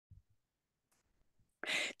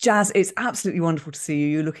Jaz, it's absolutely wonderful to see you.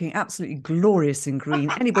 You're looking absolutely glorious in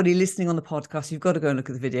green. Anybody listening on the podcast, you've got to go and look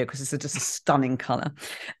at the video because it's just a stunning colour.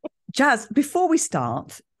 Jaz, before we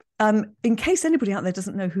start, in case anybody out there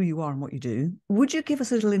doesn't know who you are and what you do, would you give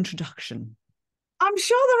us a little introduction? I'm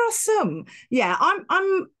sure there are some. Yeah,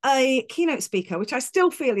 I'm a keynote speaker, which I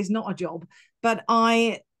still feel is not a job, but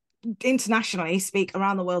I internationally speak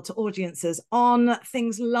around the world to audiences on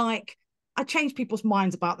things like I change people's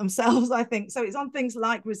minds about themselves, I think. So it's on things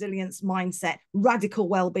like resilience, mindset, radical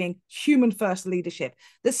well-being, human first leadership,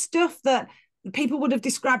 the stuff that people would have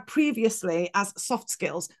described previously as soft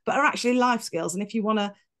skills, but are actually life skills. And if you want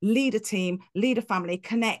to lead a team, lead a family,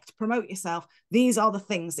 connect, promote yourself, these are the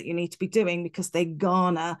things that you need to be doing because they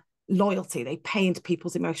garner loyalty, they pay into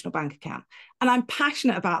people's emotional bank account. And I'm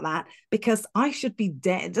passionate about that because I should be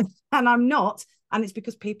dead and I'm not. And it's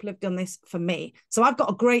because people have done this for me. So I've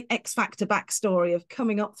got a great X Factor backstory of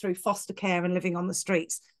coming up through foster care and living on the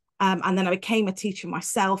streets. And then I became a teacher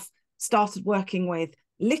myself, started working with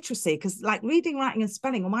literacy, because like reading, writing, and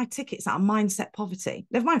spelling were my tickets out of mindset poverty.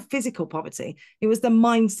 Never mind physical poverty. It was the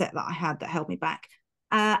mindset that I had that held me back.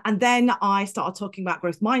 And then I started talking about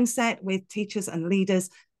growth mindset with teachers and leaders.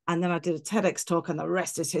 And then I did a TEDx talk, and the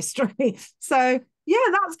rest is history. So yeah,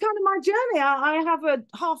 that's kind of my journey. I have a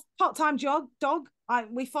half part-time dog.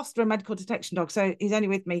 We foster a medical detection dog, so he's only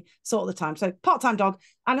with me sort of the time. So part-time dog,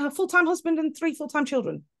 and a full-time husband and 3 full-time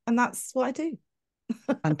children, and that's what I do.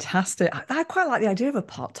 Fantastic. I quite like the idea of a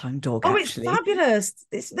part-time dog, Oh, it's actually. fabulous.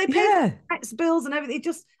 They pay for Yeah. tax bills and everything.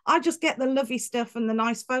 I just get the lovely stuff and the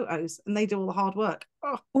nice photos, and they do all the hard work.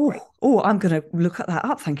 Oh, great. I'm going to look at that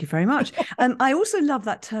up. Thank you very much. I also love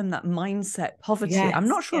that term, that mindset poverty. I'm Yes,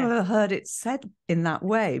 not sure yeah. I've ever heard it said in that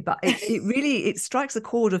way, but it really it strikes a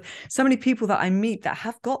chord of so many people that I meet that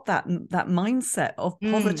have got that mindset of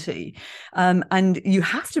Mm. poverty, and you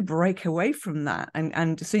have to break away from that.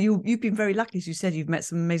 And so you've been very lucky, as you said, you've met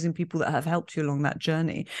some amazing people that have helped you along that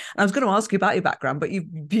journey. And I was going to ask you about your background, but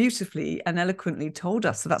you've beautifully and eloquently told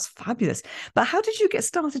us, so that's fabulous. But how did you get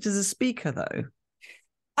started as a speaker, though?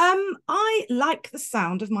 I like the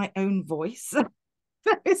sound of my own voice.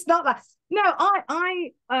 It's not that. No,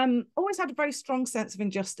 I always had a very strong sense of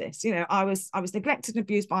injustice. You know, I was neglected and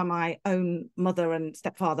abused by my own mother and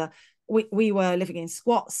stepfather. We were living in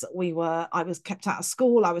squats. I was kept out of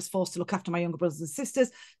school. I was forced to look after my younger brothers and sisters.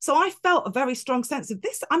 So I felt a very strong sense of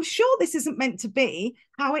this. I'm sure this isn't meant to be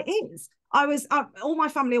how it is. All my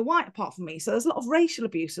family are white apart from me, so there's a lot of racial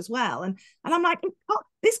abuse as well. And I'm like,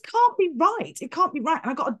 this can't be right. It can't be right. And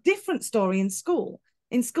I got a different story in school.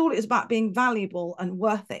 In school, it was about being valuable and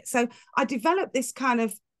worth it. So I developed this kind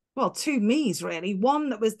of, well, two me's really.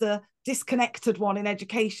 One that was the disconnected one in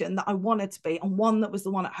education that I wanted to be, and one that was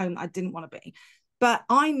the one at home that I didn't want to be. But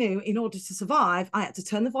I knew in order to survive, I had to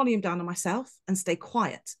turn the volume down on myself and stay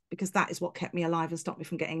quiet, because that is what kept me alive and stopped me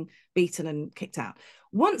from getting beaten and kicked out.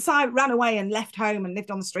 Once I ran away and left home and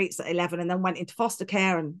lived on the streets at 11, and then went into foster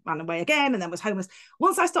care and ran away again and then was homeless.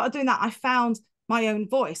 Once I started doing that, I found my own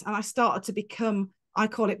voice, and I started to become, I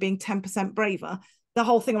call it being 10% braver. The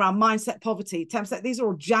whole thing around mindset poverty, 10%, these are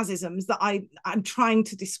all jazzisms that I'm trying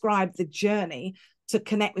to describe the journey to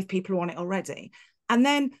connect with people who want it already. And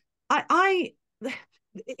then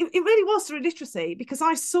it really was through literacy, because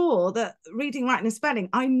I saw that reading, writing, and spelling,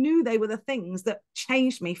 I knew they were the things that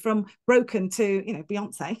changed me from broken to,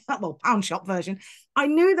 Beyonce, well, pound shop version. I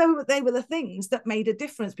knew they were the things that made a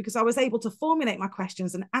difference, because I was able to formulate my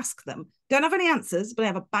questions and ask them. Don't have any answers, but I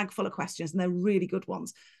have a bag full of questions, and they're really good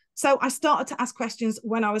ones. So I started to ask questions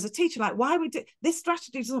when I was a teacher, like, why are we this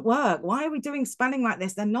strategy doesn't work? Why are we doing spelling like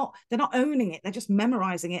this? They're not owning it. They're just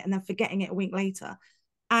memorizing it and then forgetting it a week later.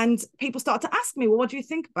 And people started to ask me, well, what do you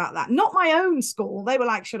think about that? Not my own school. They were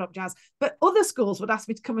like, shut up, Jaz. But other schools would ask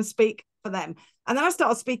me to come and speak for them. And then I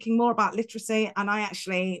started speaking more about literacy. And I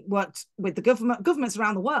actually worked with the governments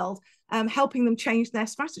around the world, helping them change their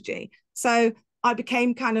strategy. So I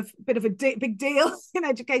became kind of a bit of a big deal in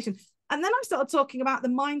education. And then I started talking about the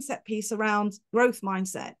mindset piece around growth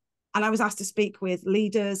mindset. And I was asked to speak with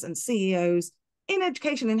leaders and CEOs in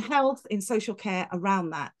education, in health, in social care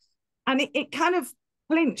around that. And it kind of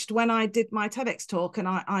clinched when I did my TEDx talk, and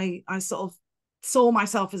I sort of saw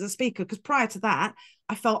myself as a speaker, because prior to that,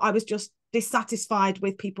 I felt I was just dissatisfied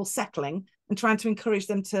with people settling and trying to encourage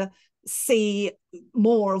them to see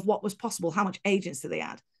more of what was possible, how much agency they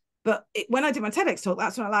had. But when I did my TEDx talk,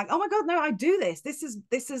 that's when I'm like, oh my God, no, I do this. This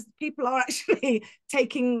is people are actually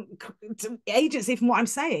taking agency from what I'm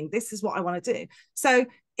saying. This is what I want to do. So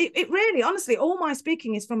it really, honestly, all my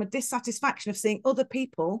speaking is from a dissatisfaction of seeing other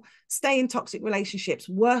people stay in toxic relationships,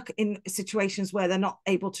 work in situations where they're not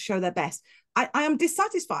able to show their best. I am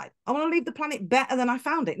dissatisfied. I want to leave the planet better than I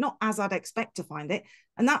found it, not as I'd expect to find it.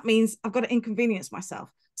 And that means I've got to inconvenience myself.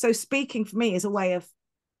 So speaking for me is a way of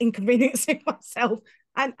inconveniencing myself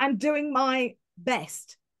and doing my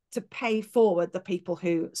best to pay forward the people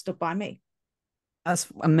who stood by me.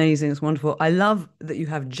 That's amazing. It's wonderful. I love that you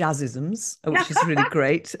have jazzisms, which is really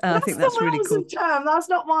great. I think that's someone really else's cool. term. That's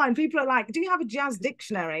not mine. People are like, "Do you have a jazz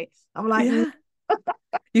dictionary?" I'm like, Yeah.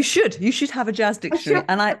 You should. You should have a jazz dictionary. should.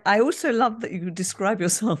 And I also love that you describe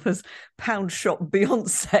yourself as pound shop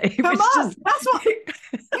Beyonce. Come Which on, just... that's what you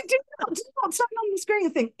do not turn on the screen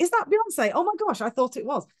and think, is that Beyonce? Oh my gosh, I thought it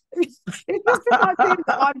was. It's just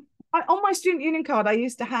like on my student union card, I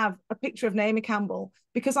used to have a picture of Naomi Campbell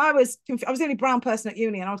because I was the only brown person at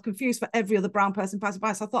uni and I was confused for every other brown person passing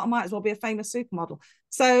by. So I thought I might as well be a famous supermodel.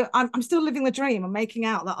 So I'm still living the dream. I'm making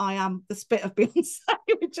out that I am the spit of Beyonce,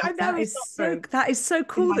 which I know is not true. That is so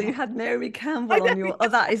cool that you had Naomi Campbell on your. Oh,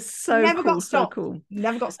 that is so Never cool. got stopped. So cool.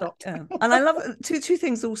 Never got stopped. And I love two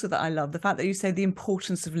things also that I love: the fact that you say the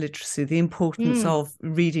importance of literacy, the importance of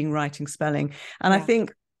reading, writing, spelling, and I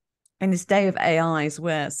think in this day of AIs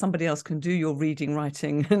where somebody else can do your reading,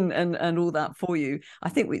 writing and all that for you, I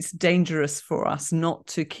think it's dangerous for us not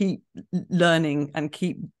to keep learning and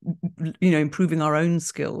keep, improving our own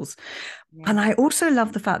skills. Yeah. And I also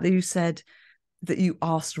love the fact that you said that you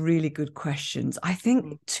asked really good questions. I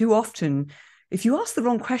think too often, if you ask the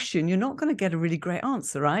wrong question, you're not going to get a really great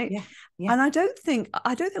answer, right? Yeah. Yeah. And I don't think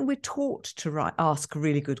we're taught to ask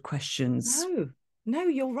really good questions. No,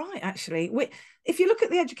 you're right, actually. If you look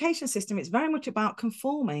at the education system, it's very much about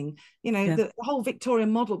conforming. The whole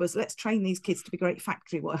Victorian model was, let's train these kids to be great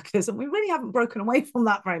factory workers. And we really haven't broken away from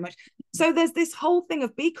that very much. So there's this whole thing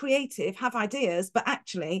of be creative, have ideas, but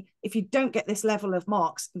actually, if you don't get this level of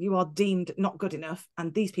marks, you are deemed not good enough.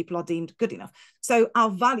 And these people are deemed good enough. So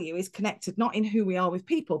our value is connected not in who we are with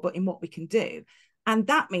people, but in what we can do. And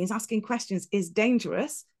that means asking questions is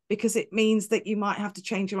dangerous, because it means that you might have to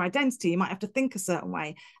change your identity. You might have to think a certain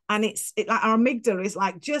way. And it's like our amygdala is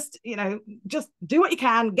like, just do what you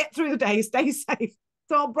can, get through the day, stay safe.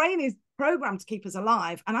 So our brain is programmed to keep us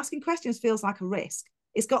alive. And asking questions feels like a risk.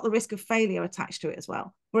 It's got the risk of failure attached to it as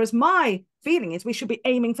well. Whereas my feeling is we should be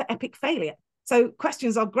aiming for epic failure. So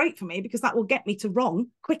questions are great for me because that will get me to wrong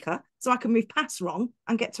quicker so I can move past wrong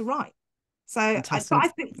and get to right. So I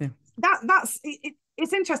think that's it.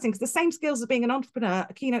 It's interesting because the same skills as being an entrepreneur,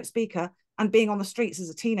 a keynote speaker, and being on the streets as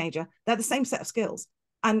a teenager, they're the same set of skills.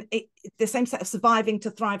 And the same set of surviving to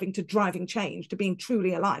thriving to driving change to being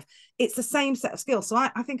truly alive. It's the same set of skills. So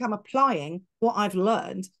I think I'm applying what I've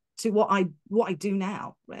learned to what I do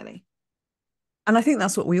now, really. And I think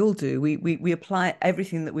that's what we all do. We apply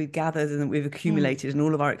everything that we've gathered and that we've accumulated in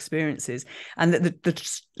all of our experiences. And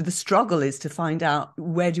the struggle is to find out,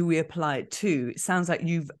 where do we apply it to? It sounds like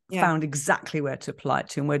you've found exactly where to apply it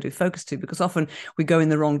to and where to focus to, because often we go in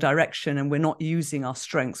the wrong direction and we're not using our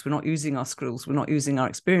strengths, we're not using our skills, we're not using our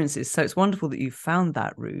experiences. So it's wonderful that you've found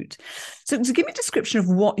that route. So to give me a description of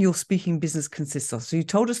what your speaking business consists of. So you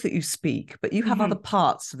told us that you speak, but you have other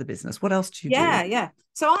parts to the business. What else do you do? Yeah.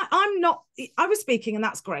 So I was speaking, and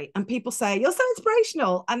that's great. And people say, you're so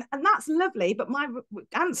inspirational. And that's lovely. But my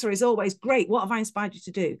answer is always, great. What have I inspired you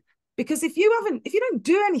to do? Because if you don't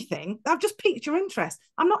do anything, I've just piqued your interest.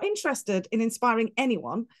 I'm not interested in inspiring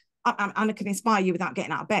anyone. And I can inspire you without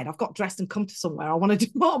getting out of bed. I've got dressed and come to somewhere. I want to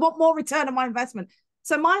do more. I want more return on my investment.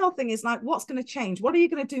 So my whole thing is like, what's going to change? What are you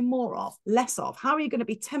going to do more of, less of? How are you going to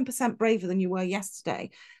be 10% braver than you were yesterday?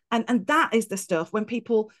 And that is the stuff when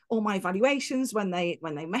people, all my evaluations, when they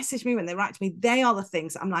message me, when they write to me, they are the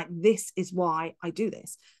things that I'm like, this is why I do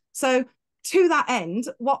this. So to that end,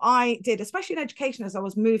 what I did, especially in education, as I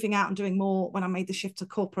was moving out and doing more when I made the shift to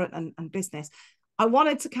corporate and business, I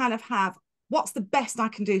wanted to kind of have, what's the best I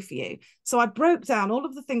can do for you? So I broke down all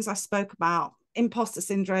of the things I spoke about: imposter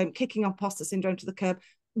syndrome, kicking imposter syndrome to the curb,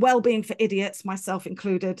 well-being for idiots, myself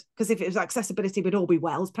included, because if it was accessibility, we'd all be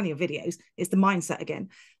well. There's plenty of videos. It's the mindset again.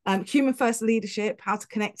 Human first leadership, how to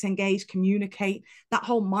connect, engage, communicate, that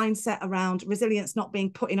whole mindset around resilience, not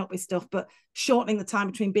being putting up with stuff, but shortening the time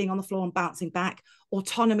between being on the floor and bouncing back,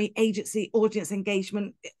 autonomy, agency, audience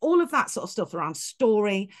engagement, all of that sort of stuff around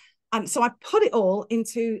story. And so I put it all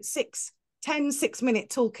into 10 6-minute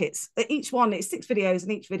toolkits. Each one is 6 videos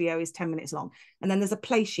and each video is 10 minutes long. And then there's a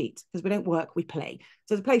play sheet, because we don't work, we play.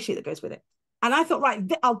 So there's a play sheet that goes with it. And I thought, right,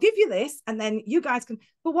 I'll give you this and then you guys can.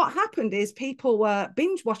 But what happened is people were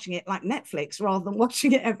binge watching it like Netflix rather than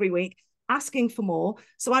watching it every week. asking for more.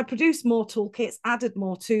 So I produced more toolkits, added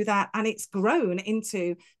more to that, and it's grown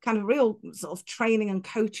into kind of real sort of training and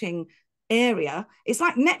coaching area. It's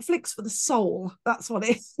like Netflix for the soul. That's what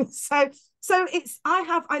it is. So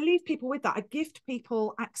I leave people with that. I gift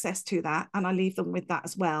people access to that, and I leave them with that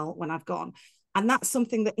as well when I've gone. And that's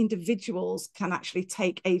something that individuals can actually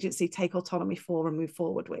take agency, take autonomy for, and move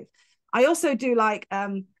forward with. I also do like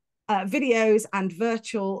videos and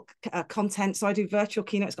virtual content. So I do virtual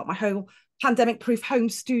keynotes, got my whole pandemic-proof home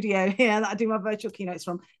studio here that I do my virtual keynotes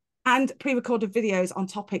from, and pre-recorded videos on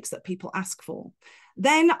topics that people ask for.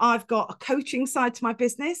 Then I've got a coaching side to my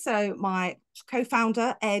business. So my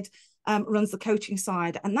co-founder, Ed, runs the coaching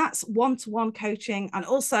side, and that's one-to-one coaching and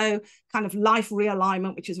also kind of life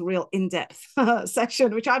realignment, which is a real in-depth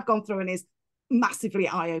session, which I've gone through and is massively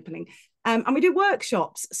eye-opening. And we do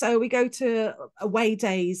workshops. So we go to away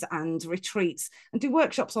days and retreats and do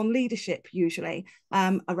workshops on leadership, usually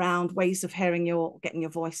around ways of getting your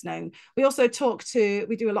voice known. We also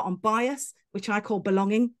we do a lot on bias, which I call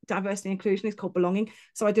belonging. Diversity and inclusion is called belonging.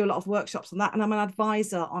 So I do a lot of workshops on that. And I'm an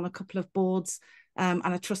advisor on a couple of boards and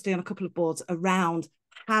a trustee on a couple of boards around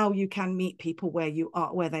how you can meet people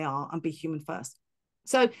where they are and be human first.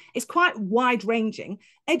 So it's quite wide ranging.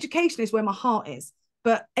 Education is where my heart is.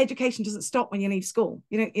 But education doesn't stop when you leave school.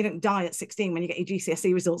 You don't die at 16 when you get your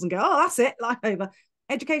GCSE results and go, oh, that's it, life over.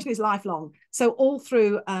 Education is lifelong. So all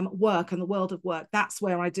through work and the world of work, that's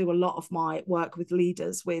where I do a lot of my work with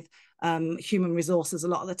leaders, with human resources a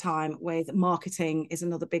lot of the time, with marketing is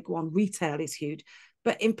another big one. Retail is huge,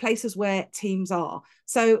 but in places where teams are.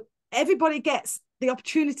 So everybody gets the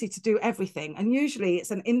opportunity to do everything. And usually it's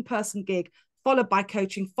an in-person gig, followed by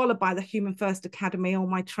coaching, followed by the Human First Academy, all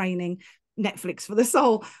my training, Netflix for the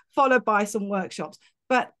soul, followed by some workshops.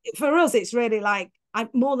 But for us, it's really like, I'm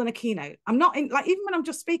more than a keynote. I'm not in, like, even when I'm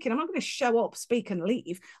just speaking, I'm not going to show up, speak and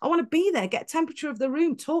leave. I want to be there, get temperature of the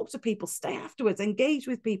room, talk to people, stay afterwards, engage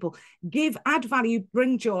with people, add value,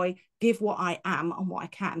 bring joy, give what I am and what I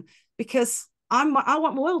can, because I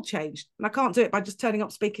want the world changed, and I can't do it by just turning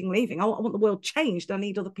up, speaking, leaving. I want the world changed. I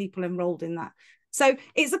need other people enrolled in that. So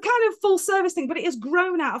it's a kind of full service thing, but it has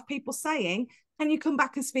grown out of people saying, can you come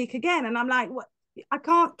back and speak again? And I'm like, what? I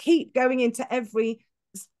can't keep going into every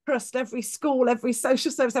trust, every school, every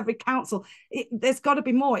social service, every council. There's got to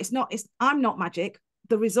be more. I'm not magic.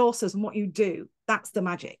 The resources and what you do, that's the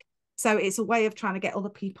magic. So it's a way of trying to get other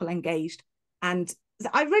people engaged. And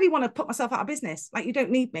I really want to put myself out of business. Like, you don't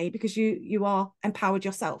need me because you are empowered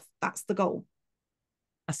yourself. That's the goal.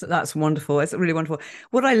 That's wonderful. It's really wonderful.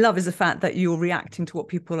 What I love is the fact that you're reacting to what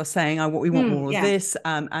people are saying. What we want more of this,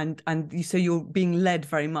 and so you're being led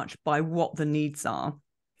very much by what the needs are,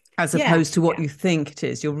 as opposed to what you think it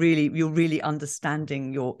is. You're really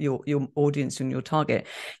understanding your audience and your target.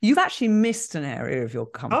 You've actually missed an area of your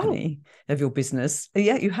company, of your business.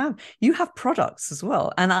 Yeah, you have products as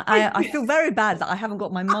well. And I feel very bad that I haven't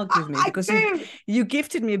got my mug with me, because you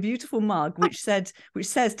gifted me a beautiful mug which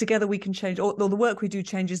says together we can change, or the work we do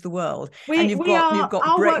changes the world. You've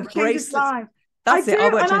got bracelets. That's it.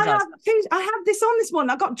 I have this on this morning.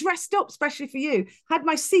 I got dressed up especially for you. Had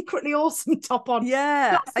my secretly awesome top on.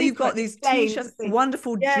 Yeah, and you've got these t-shirts,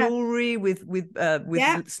 wonderful jewelry with the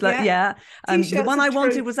one I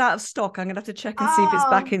wanted was out of stock. I'm gonna have to check and see if it's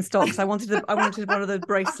back in stock. So I wanted one of those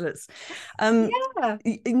bracelets. And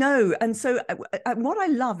so what I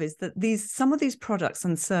love is that some of these products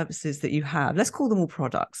and services that you have, let's call them all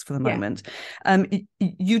products for the moment.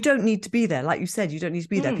 You don't need to be there, like you said. You don't need to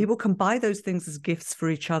be there. People can buy those things as gifts for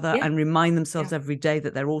each other and remind themselves every day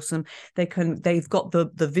that they're awesome. They've got the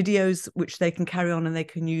videos which they can carry on and they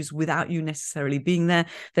can use without you necessarily being there.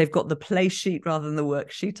 They've got the play sheet rather than the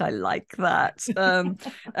worksheet. I like that.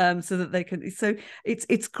 So that they can. So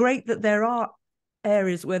it's great that there are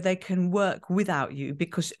areas where they can work without you,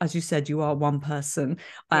 because, as you said, you are one person,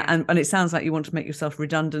 and it sounds like you want to make yourself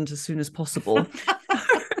redundant as soon as possible.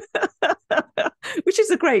 Which is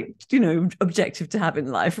a great, objective to have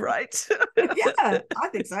in life, right? Yeah, I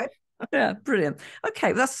think so. Yeah, brilliant.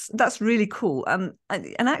 Okay, that's really cool. And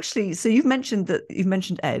actually, so you've mentioned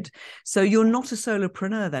Ed. So you're not a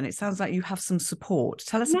solopreneur then. It sounds like you have some support.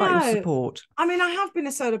 Tell us about your support. I mean, I have been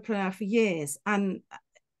a solopreneur for years, and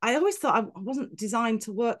I always thought I wasn't designed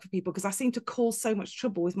to work for people because I seem to cause so much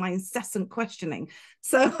trouble with my incessant questioning.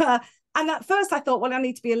 So and at first I thought, well, I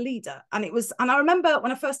need to be a leader. And I remember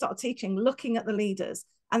when I first started teaching, looking at the leaders,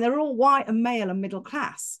 and they're all white and male and middle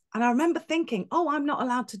class. And I remember thinking, oh, I'm not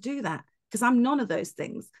allowed to do that because I'm none of those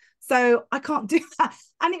things. So I can't do that.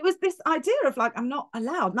 And it was this idea of like, I'm not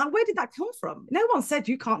allowed. Now, where did that come from? No one said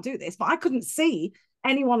you can't do this, but I couldn't see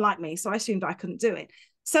anyone like me. So I assumed I couldn't do it.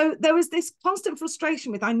 So there was this constant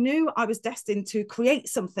frustration with, I knew I was destined to create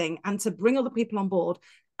something and to bring other people on board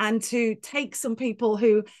and to take some people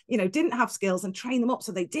who, you know, didn't have skills and train them up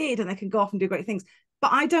so they did, and they can go off and do great things.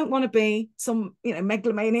 But I don't want to be some, you know,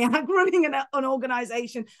 megalomaniac running an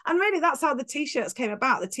organization. And really, that's how the T-shirts came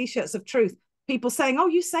about, the T-shirts of truth. People saying, oh,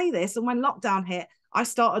 you say this. And when lockdown hit, I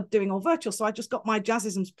started doing all virtual. So I just got my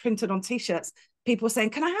Jazzisms printed on T-shirts. People were saying,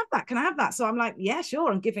 can I have that? Can I have that? So I'm like, yeah,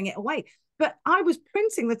 sure. I'm giving it away. But I was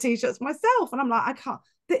printing the T-shirts myself. And I'm like, I can't.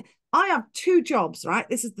 I have two jobs, right?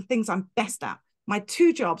 This is the things I'm best at. My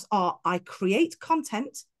two jobs are I create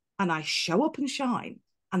content and I show up and shine.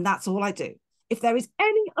 And that's all I do. If there is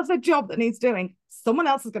any other job that needs doing, someone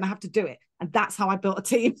else is going to have to do it. And that's how I built a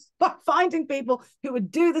team, by finding people who would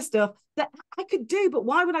do the stuff that I could do. But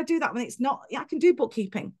why would I do that when it's not? Yeah, I can do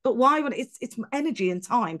bookkeeping, but why would it's energy and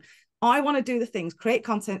time? I want to do the things, create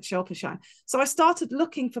content, show up and shine. So I started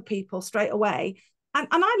looking for people straight away. And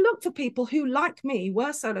I looked for people who, like me,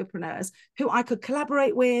 were solopreneurs who I could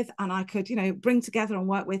collaborate with and I could, you know, bring together and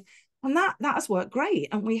work with. And that has worked great.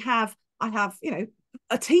 And I have, you know,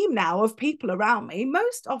 a team now of people around me,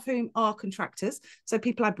 most of whom are contractors. So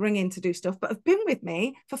people I bring in to do stuff, but have been with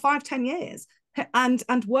me for 5-10 years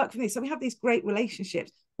and work for me. So we have these great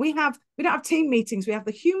relationships. We don't have team meetings. We have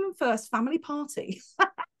the human first family party.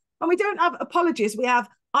 And we don't have apologies. We have,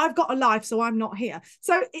 I've got a life, so I'm not here.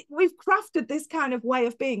 So we've crafted this kind of way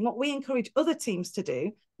of being. What we encourage other teams to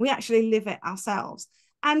do, we actually live it ourselves.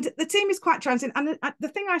 And the team is quite transient. And the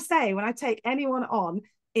thing I say when I take anyone on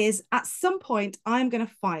is, at some point, I'm going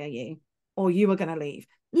to fire you or you are going to leave.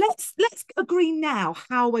 Let's agree now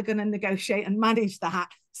how we're going to negotiate and manage that,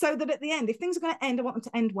 so that at the end, if things are going to end, I want them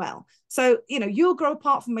to end well. So, you know, you'll grow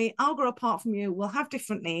apart from me, I'll grow apart from you, we'll have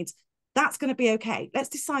different needs. That's going to be okay. Let's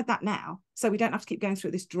decide that now, so we don't have to keep going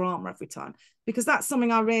through this drama every time, because that's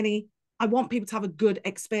something I want people to have a good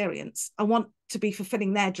experience. I want to be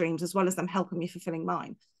fulfilling their dreams as well as them helping me fulfilling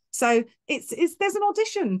mine. So there's an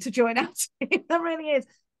audition to join our team. There really is.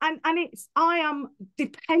 And I am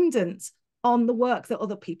dependent on the work that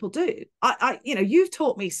other people do. You know, you've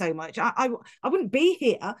taught me so much. I wouldn't be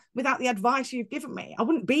here without the advice you've given me. I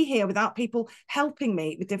wouldn't be here without people helping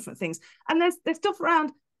me with different things. And there's stuff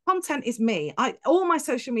around. Content is me. All my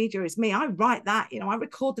social media is me. I write that, you know, I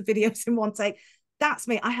record the videos in one take. That's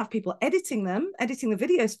me. I have people editing the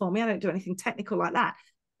videos for me. I don't do anything technical like that.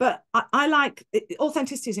 But I like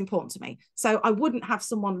authenticity is important to me. So I wouldn't have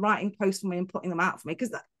someone writing posts for me and putting them out for me,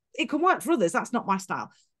 because it can work for others. That's not my style.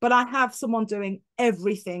 But I have someone doing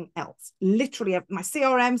everything else. Literally, my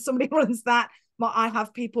CRM, somebody runs that. I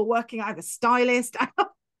have people working. I have a stylist. I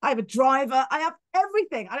have a driver. I have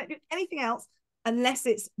everything. I don't do anything else unless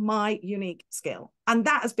it's my unique skill. And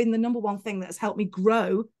that has been the number one thing that has helped me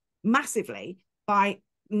grow massively, by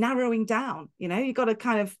narrowing down. You know, you've got to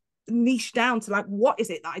kind of niche down to, like, what is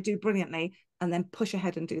it that I do brilliantly, and then push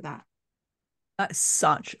ahead and do that. That's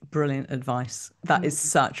such brilliant advice. That is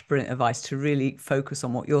such brilliant advice, to really focus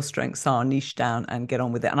on what your strengths are, niche down and get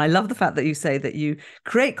on with it. And I love the fact that you say that you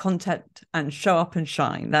create content and show up and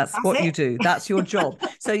shine. That's what you do. That's your job.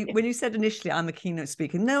 So when you said initially, I'm a keynote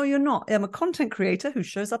speaker, no, you're not. I'm a content creator who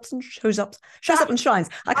shows up and shines.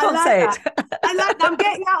 I can't say it. I like that. I'm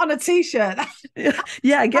getting that on a T-shirt.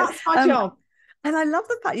 Yeah, that's my job. And I love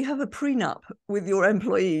the fact you have a prenup with your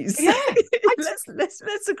employees. Yeah,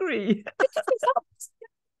 let's agree.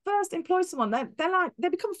 First employ someone, they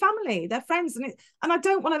become family, they're friends, and I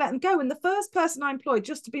don't want to let them go. And the first person I employed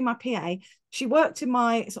just to be my PA, she worked in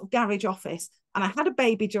my sort of garage office, and I had a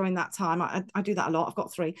baby during that time. I do that a lot. I've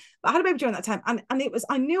got 3, but I had a baby during that time, and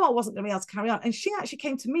I knew I wasn't going to be able to carry on. And she actually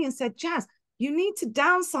came to me and said, Jaz, you need to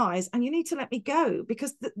downsize and you need to let me go,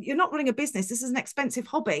 because you're not running a business. This is an expensive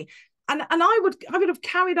hobby. And I would have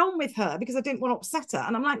carried on with her because I didn't want to upset her.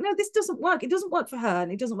 And I'm like, no, this doesn't work. It doesn't work for her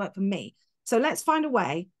and it doesn't work for me. So let's find a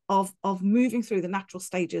way of moving through the natural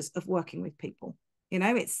stages of working with people. You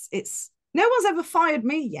know, it's no one's ever fired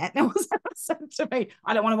me yet. No one's ever said to me,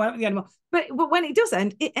 I don't want to work with you anymore. But when it does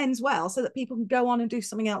end, it ends well, so that people can go on and do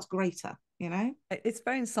something else greater. You know, it's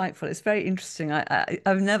very insightful. It's very interesting.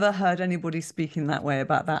 I've never heard anybody speaking that way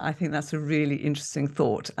about that. I think that's a really interesting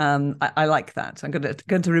thought. I like that. I'm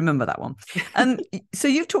going to remember that one. So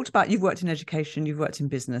you've talked about, you've worked in education, you've worked in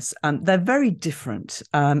business. They're very different.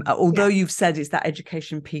 Although you've said it's that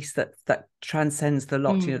education piece that transcends the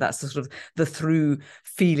lot. You know, that's the sort of the through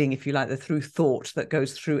feeling, if you like, the through thought that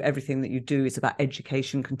goes through everything that you do. Is about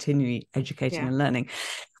education, continually educating and learning.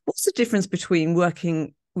 What's the difference between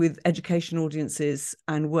working with education audiences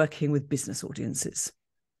and working with business audiences?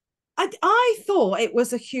 I thought it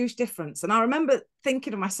was a huge difference. And I remember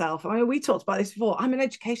thinking to myself, I mean, we talked about this before, I'm an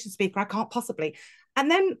education speaker, I can't possibly. And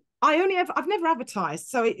then I've never advertised.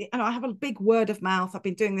 So, and I have a big word of mouth. I've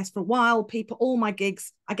been doing this for a while. People, all my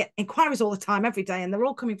gigs, I get inquiries all the time, every day. And they're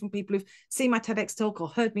all coming from people who've seen my TEDx talk or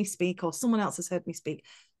heard me speak, or someone else has heard me speak.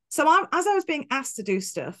 So as I was being asked to do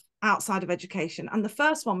stuff outside of education, and the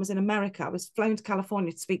first one was in America, I was flown to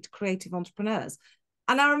California to speak to creative entrepreneurs.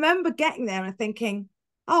 And I remember getting there and thinking,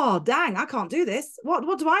 oh, dang, I can't do this.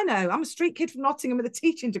 What do I know? I'm a street kid from Nottingham with a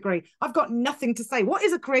teaching degree. I've got nothing to say. What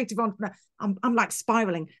is a creative entrepreneur? I'm like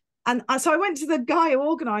spiraling. And so I went to the guy who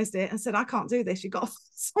organized it and said, I can't do this. You've got to find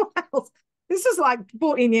someone else. This was like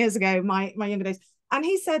 14 years ago, my younger days. And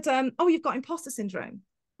he said, oh, you've got imposter syndrome.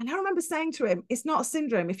 And I remember saying to him, it's not a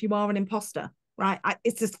syndrome if you are an imposter, right?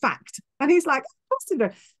 It's a fact. And he's like, imposter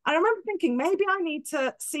syndrome. I remember thinking, maybe I need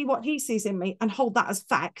to see what he sees in me and hold that as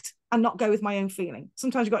fact and not go with my own feeling.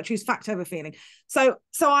 Sometimes you've got to choose fact over feeling. So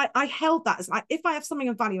I held that as like, if I have something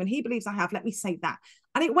of value and he believes I have, let me say that.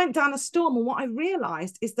 And it went down a storm. And what I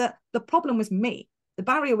realized is that the problem was me. The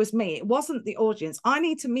barrier was me. It wasn't the audience. I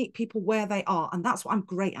need to meet people where they are. And that's what I'm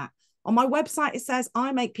great at. On my website, it says,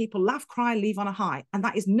 I make people laugh, cry, leave on a high. And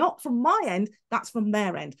that is not from my end, that's from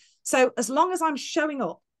their end. So as long as I'm showing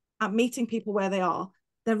up and meeting people where they are,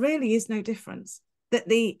 there really is no difference. That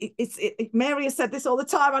Mary has said this all the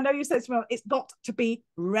time. I know you said it to me, it's got to be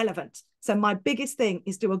relevant. So my biggest thing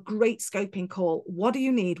is do a great scoping call. What do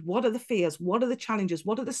you need? What are the fears? What are the challenges?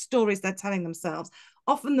 What are the stories they're telling themselves?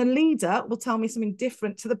 Often the leader will tell me something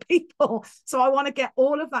different to the people. So I want to get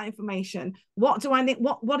all of that information. What do I need?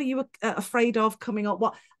 What are you afraid of coming up?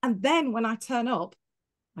 And then when I turn up,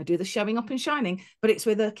 I do the showing up and shining, but it's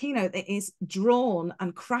with a keynote that is drawn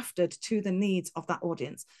and crafted to the needs of that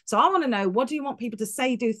audience. So I want to know, what do you want people to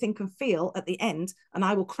say, do, think, and feel at the end? And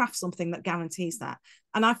I will craft something that guarantees that.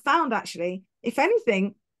 And I found actually, if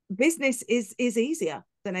anything, business is easier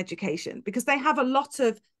than education because they have a lot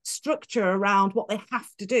of structure around what they have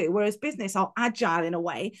to do, whereas business are agile in a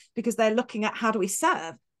way because they're looking at how do we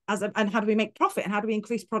serve and how do we make profit and how do we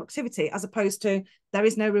increase productivity, as opposed to there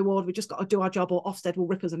is no reward, we just got to do our job or Ofsted will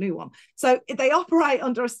rip us a new one. So they operate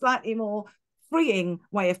under a slightly more freeing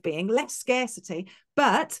way of being, less scarcity,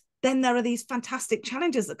 but then there are these fantastic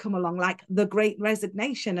challenges that come along, like the great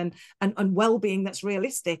resignation and well-being that's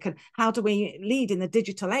realistic, and how do we lead in the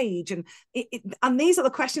digital age? And these are the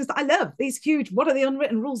questions that I love, these huge, what are the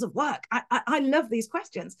unwritten rules of work? I love these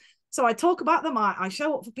questions. So I talk about them, I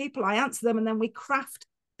show up for people, I answer them, and then we craft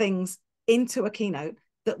things into a keynote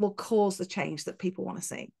that will cause the change that people want to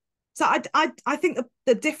see. So I think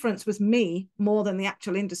the difference was me more than the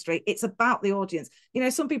actual industry. It's about the audience. You know,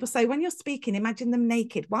 some people say, when you're speaking, imagine them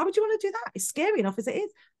naked. Why would you want to do that? It's scary enough as it is.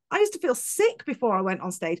 I used to feel sick before I went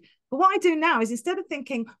on stage. But what I do now is, instead of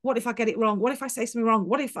thinking, what if I get it wrong? What if I say something wrong?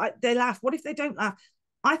 What if they laugh? What if they don't laugh?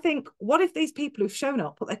 I think, what if these people who've shown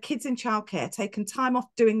up, put their kids in childcare, taken time off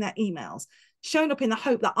doing their emails, shown up in the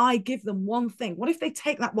hope that I give them one thing? What if they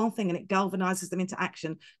take that one thing and it galvanizes them into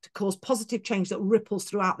action to cause positive change that ripples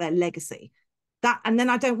throughout their legacy? And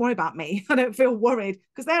then I don't worry about me. I don't feel worried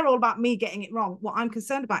because they're all about me getting it wrong. What I'm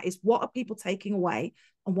concerned about is, what are people taking away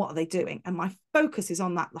and what are they doing? And my focus is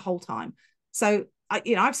on that the whole time. So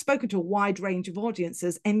I've spoken to a wide range of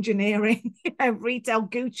audiences, engineering, retail,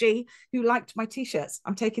 Gucci, who liked my t-shirts.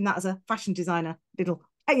 I'm taking that as a fashion designer little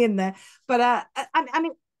hang in there. But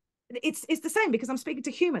it's the same, because I'm speaking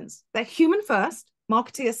to humans. They're human first,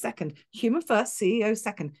 marketeers second, human first, CEO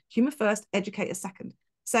second, human first, educator second.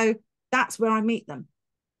 So that's where I meet them.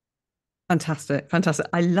 Fantastic.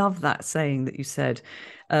 I love that saying that you said.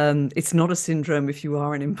 It's not a syndrome if you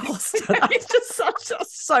are an imposter. That's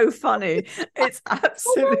just so funny. It's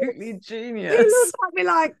absolutely genius. He looks at me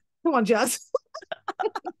like, come on, Jaz.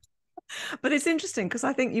 But it's interesting because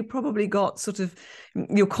I think you probably got sort of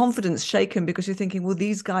your confidence shaken because you're thinking, well,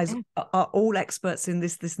 these guys are all experts in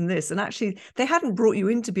this, this, and this. And actually, they hadn't brought you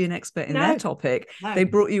in to be an expert in their topic. No. They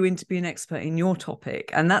brought you in to be an expert in your topic.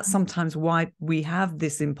 And that's sometimes why we have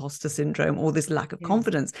this imposter syndrome or this lack of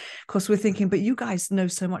confidence, because we're thinking, but you guys know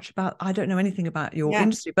so much about, I don't know anything about your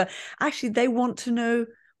industry. But actually, they want to know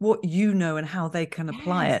what you know and how they can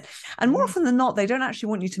apply it. And more often than not, they don't actually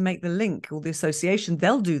want you to make the link or the association.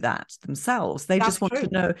 They'll do that themselves. They just want to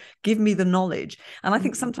know, give me the knowledge. And I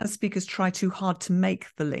think sometimes speakers try too hard to make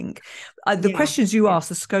the link. The questions you ask,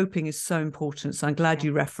 the scoping is so important. So I'm glad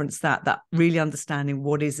you referenced that really understanding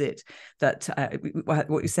what is it that,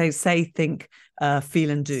 what you say, think, feel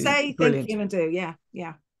and do. Say, think, feel and do.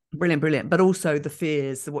 Yeah. Brilliant, brilliant. But also the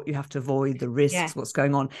fears, what you have to avoid, the risks, what's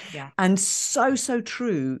going on. Yeah. And so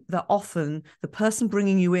true that often the person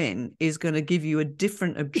bringing you in is going to give you a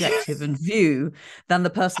different objective and view than the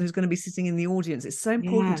person who's going to be sitting in the audience. It's so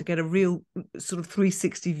important to get a real sort of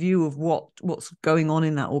 360 view of what's going on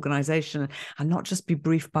in that organization, and not just be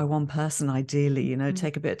briefed by one person, ideally, you know,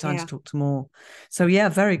 take a bit of time to talk to more. So yeah,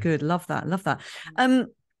 very good. Love that. Love that.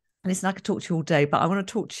 Listen, I could talk to you all day, but I want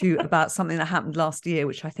to talk to you about something that happened last year,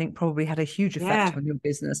 which I think probably had a huge effect on your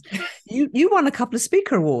business. You won a couple of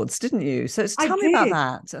speaker awards, didn't you? So tell me about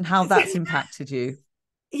that and how that's impacted you.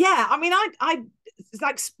 Yeah, I mean, I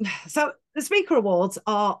like, so the speaker awards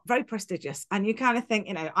are very prestigious, and you kind of think,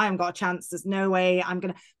 you know, I haven't got a chance. There's no way I'm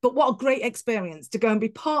gonna. But what a great experience to go and be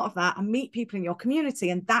part of that and meet people in your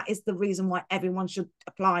community, and that is the reason why everyone should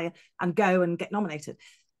apply and go and get nominated.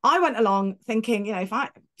 I went along thinking, you know, if I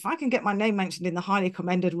can get my name mentioned in the highly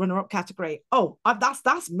commended runner-up category,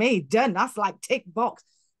 that's me done. That's like tick box.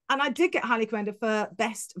 And I did get highly commended for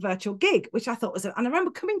best virtual gig, which I thought was, and I remember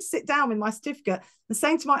coming to sit down with my certificate and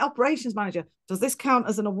saying to my operations manager, does this count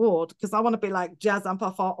as an award? Because I want to be like Jaz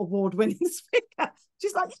Ampaw-Farr award-winning speaker.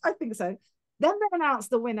 She's like, yeah, I think so. Then they announced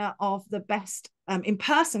the winner of the best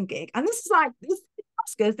in-person gig. And this is like, this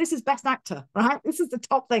Oscars, this is best actor, right? This is the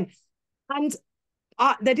top thing. And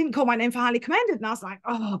they didn't call my name for highly commended. And I was like,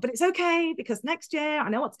 oh, but it's okay, because next year I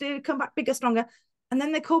know what to do, come back bigger, stronger. And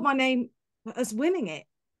then they called my name as winning it.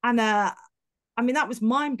 And I mean, that was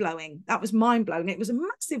mind-blowing. That was mind-blowing. It was a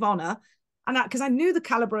massive honor. And because I knew the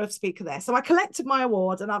caliber of speaker there. So I collected my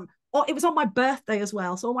award, and it was on my birthday as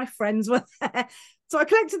well. So all my friends were there. So I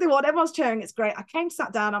collected the award. Everyone's cheering. It's great. I came,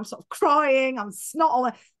 sat down. I'm sort of crying. I'm snot all.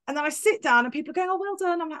 And then I sit down and people are going, oh, well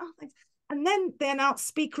done. I'm like, oh, thanks. And then they announced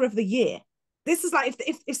Speaker of the Year. This is like,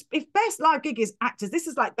 if best live gig is actors, this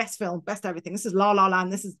is like best film, best everything. This is La La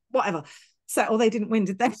Land. This is whatever. So, or they didn't win,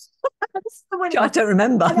 did they? I don't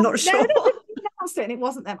remember. I'm not sure. They announced it and it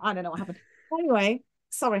wasn't them. I don't know what happened. Anyway,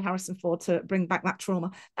 sorry, Harrison Ford, to bring back that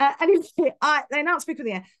trauma. Anyway, they announced Speaker of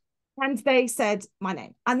the Year, and they said my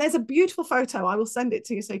name. And there's a beautiful photo. I will send it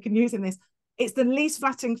to you so you can use in this. It's the least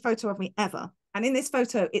flattering photo of me ever. And in this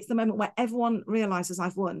photo, it's the moment where everyone realizes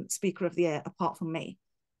I've won Speaker of the Year, apart from me.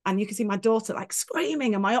 And you can see my daughter like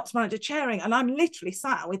screaming and my ops manager cheering. And I'm literally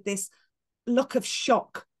sat with this look of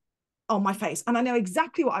shock on my face. And I know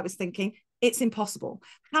exactly what I was thinking. It's impossible.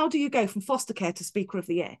 How do you go from foster care to Speaker of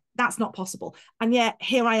the Year? That's not possible. And yet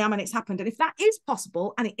here I am, and it's happened. And if that is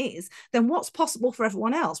possible, and it is, then what's possible for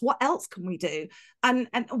everyone else? What else can we do? And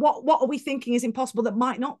what are we thinking is impossible that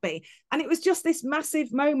might not be? And it was just this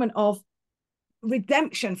massive moment of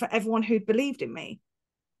redemption for everyone who'd believed in me.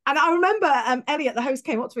 And I remember Elliot, the host,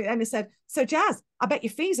 came up to me and said, so Jaz, I bet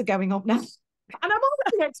your fees are going up now. And I'm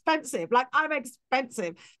already expensive. Like, I'm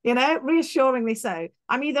expensive, you know, reassuringly so.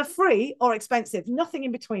 I'm either free or expensive, nothing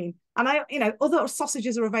in between. And other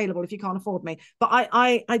sausages are available if you can't afford me. But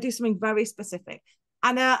I do something very specific.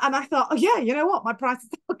 And I thought, oh yeah, you know what? My prices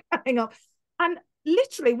are going up. And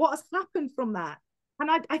literally what has happened from that, and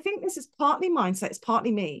I think this is partly mindset, it's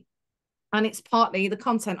partly me. And it's partly the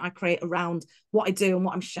content I create around what I do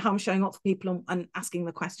and how I'm showing up for people and asking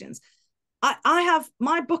the questions.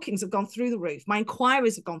 My bookings have gone through the roof. My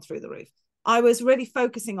inquiries have gone through the roof. I was really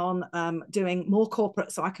focusing on doing more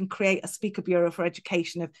corporate so I can create a speaker bureau for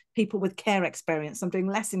education of people with care experience. I'm doing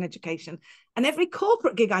less in education. And every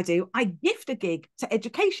corporate gig I do, I gift a gig to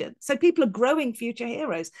education. So people are growing future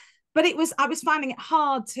heroes. But I was finding it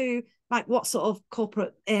hard to, like, what sort of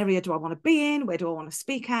corporate area do I want to be in? Where do I want to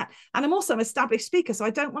speak at? And I'm also an established speaker, so I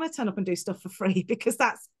don't want to turn up and do stuff for free, because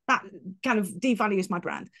that kind of devalues my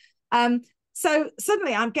brand. So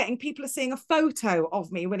suddenly I'm getting, people are seeing a photo of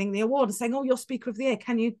me winning the award and saying, oh, you're Speaker of the Year.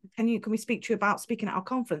 Can we speak to you about speaking at our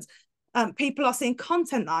conference? People are seeing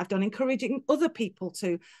content that I've done, encouraging other people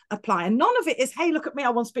to apply. And none of it is, hey, look at me, I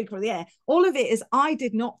won Speaker of the Year. All of it is, I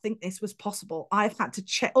did not think this was possible. I've had to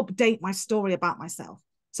update my story about myself.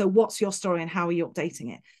 So what's your story and how are you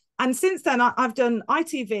updating it? And since then, I've done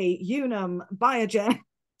ITV, Unum, Biogen,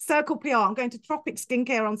 Circle PR. I'm going to Tropic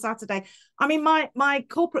Skincare on Saturday. I mean, my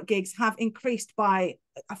corporate gigs have increased by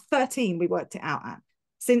 13, we worked it out at,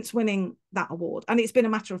 since winning that award. And it's been a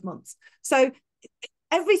matter of months. So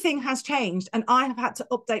everything has changed, and I have had to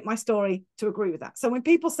update my story to agree with that. So when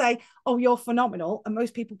people say, oh, you're phenomenal, and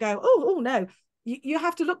most people go, oh no, you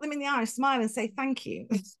have to look them in the eye, smile and say thank you.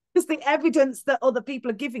 Because the evidence that other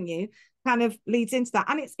people are giving you kind of leads into that.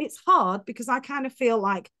 And it's hard, because I kind of feel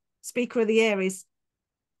like Speaker of the Year is,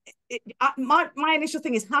 my initial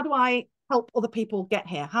thing is, how do I help other people get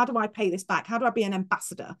here? How do I pay this back? How do I be an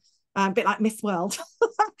ambassador? A bit like Miss World.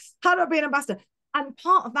 How do I be an ambassador? And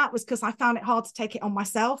part of that was because I found it hard to take it on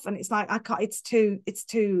myself. And it's like, I can't, it's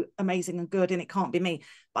too amazing and good, and it can't be me.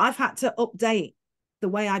 But I've had to update the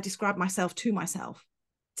way I describe myself to myself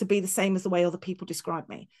to be the same as the way other people describe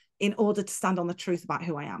me, in order to stand on the truth about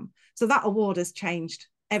who I am. So that award has changed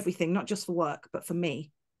everything, not just for work, but for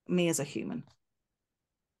me as a human.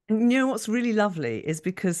 And you know what's really lovely is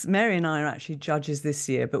because Mary and I are actually judges this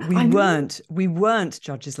year, but we weren't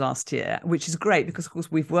judges last year, which is great because of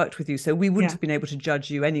course we've worked with you, so we wouldn't have been able to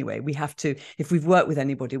judge you anyway. We have to, if we've worked with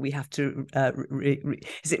anybody, we have to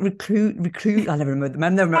is it recruit? I never remember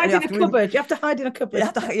the hide in a cupboard. You have to hide in a cupboard.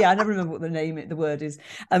 I never remember what the word is.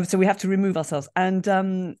 So we have to remove ourselves.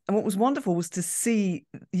 And what was wonderful was to see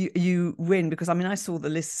you win, because I mean I saw the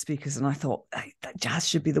list of speakers and I thought, hey, that Jaz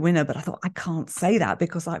should be the winner, but I thought I can't say that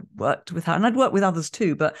because I worked with her and I'd worked with others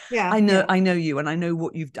too, but I know you, and I know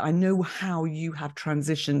what you've done. I know how you have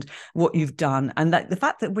transitioned, what you've done, and that the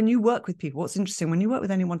fact that when you work with people, what's interesting, when you work with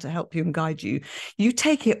anyone to help you and guide you, you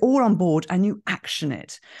take it all on board and you action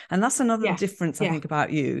it. And that's another difference I think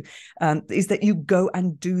about you, is that you go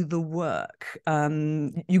and do the work.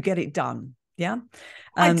 You get it done.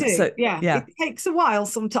 I do. So, it takes a while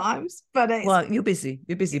sometimes, but well, you're busy,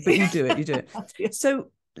 but you do it. So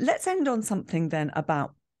let's end on something then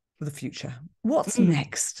about the future. What's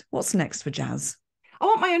next? What's next for Jaz? I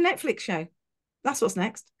want my own Netflix show. That's what's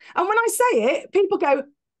next. And when I say it, people go,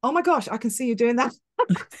 oh my gosh, I can see you doing that.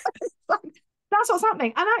 That's what's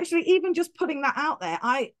happening. And actually, even just putting that out there,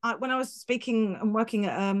 I when I was speaking and working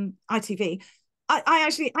at ITV, I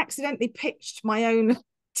actually accidentally pitched my own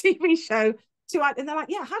TV show to, and they're like,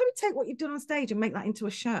 yeah, how do we take what you've done on stage and make that into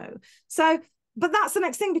a show? So, but that's the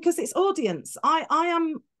next thing, because it's audience. My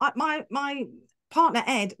partner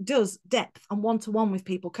Ed does depth and one-to-one with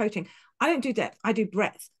people coaching. I don't do depth, I do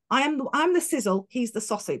breadth. I'm the sizzle, he's the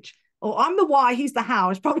sausage, or I'm the why, he's the how.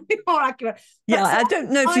 It's probably more accurate. Yeah, I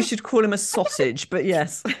don't know if you should call him a sausage, but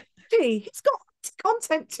yes. He's got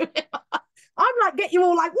content to him. I'm like, get you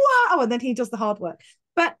all like, wow, and then he does the hard work.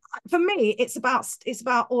 But for me, it's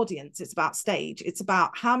about audience, it's about stage, it's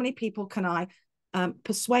about how many people can I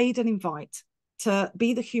persuade and invite to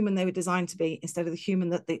be the human they were designed to be, instead of the human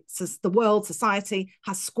that the world, society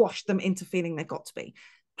has squashed them into feeling they've got to be.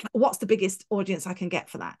 What's the biggest audience I can get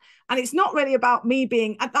for that? And it's not really about me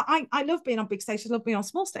being, I love being on big stages, I love being on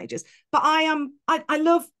small stages, but I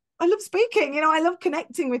love speaking, I love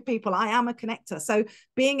connecting with people. I am a connector. So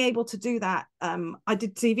being able to do that, I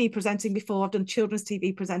did TV presenting before, I've done children's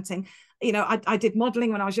TV presenting, I did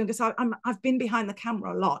modeling when I was younger. So I've been behind the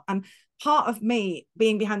camera a lot. And part of me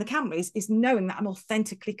being behind the camera is knowing that I'm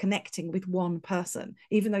authentically connecting with one person,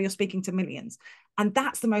 even though you're speaking to millions. And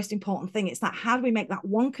that's the most important thing. It's that, how do we make that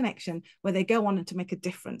one connection where they go on to make a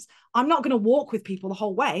difference? I'm not going to walk with people the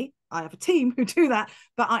whole way. I have a team who do that,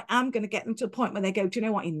 but I am going to get them to a point where they go, do you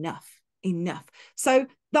know what? Enough. So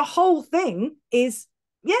the whole thing is,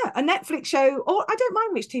 a Netflix show, or I don't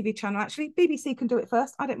mind which TV channel, actually. BBC can do it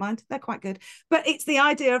first. I don't mind. They're quite good. But it's the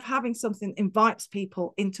idea of having something that invites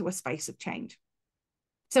people into a space of change.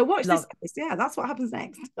 So watch this space. Yeah, that's what happens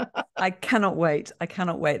next. I cannot wait.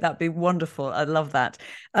 That'd be wonderful. I love that.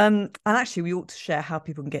 And actually, we ought to share how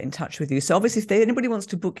people can get in touch with you. So obviously, if anybody wants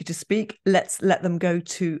to book you to speak, let's let them go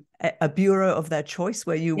to a bureau of their choice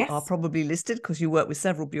where you are probably listed, because you work with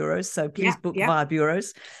several bureaus. So please book via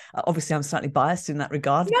bureaus. Obviously, I'm slightly biased in that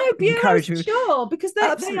regard. No, bureaus, sure, because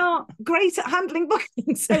they are great at handling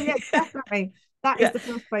bookings. So yeah, definitely. That is the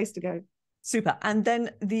first place to go. Super. And then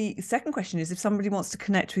the second question is, if somebody wants to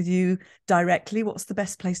connect with you directly, what's the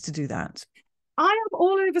best place to do that? I am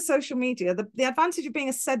all over social media. The advantage of being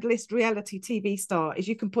a said-list reality TV star is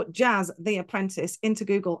you can put Jaz the Apprentice into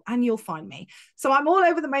Google and you'll find me. So I'm all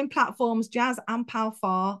over the main platforms. Jaz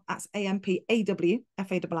Ampaw-Farr, that's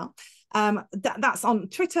AMPAWFARR. That's on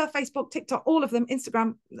Twitter, Facebook, TikTok, all of them,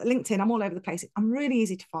 Instagram, LinkedIn. I'm all over the place. I'm really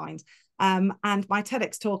easy to find. And my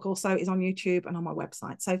TEDx talk also is on YouTube and on my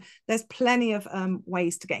website. So there's plenty of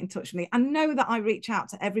ways to get in touch with me, and know that I reach out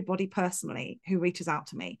to everybody personally who reaches out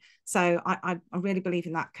to me. So I really believe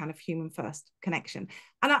in that kind of human first connection.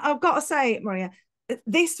 And I've got to say, Maria,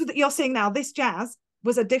 this that you're seeing now, this Jaz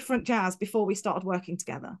was a different Jaz before we started working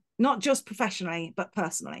together, not just professionally, but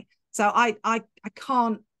personally. So I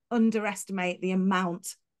can't underestimate the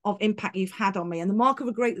amount of impact you've had on me. And the mark of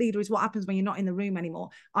a great leader is what happens when you're not in the room anymore.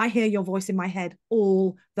 I hear your voice in my head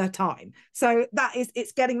all the time. So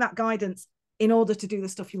it's getting that guidance in order to do the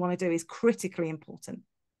stuff you want to do is critically important.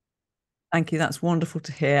 Thank you. That's wonderful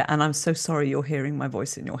to hear. And I'm so sorry you're hearing my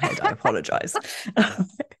voice in your head. I apologize.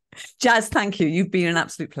 Jaz, thank you. You've been an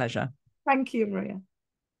absolute pleasure. Thank you, Maria.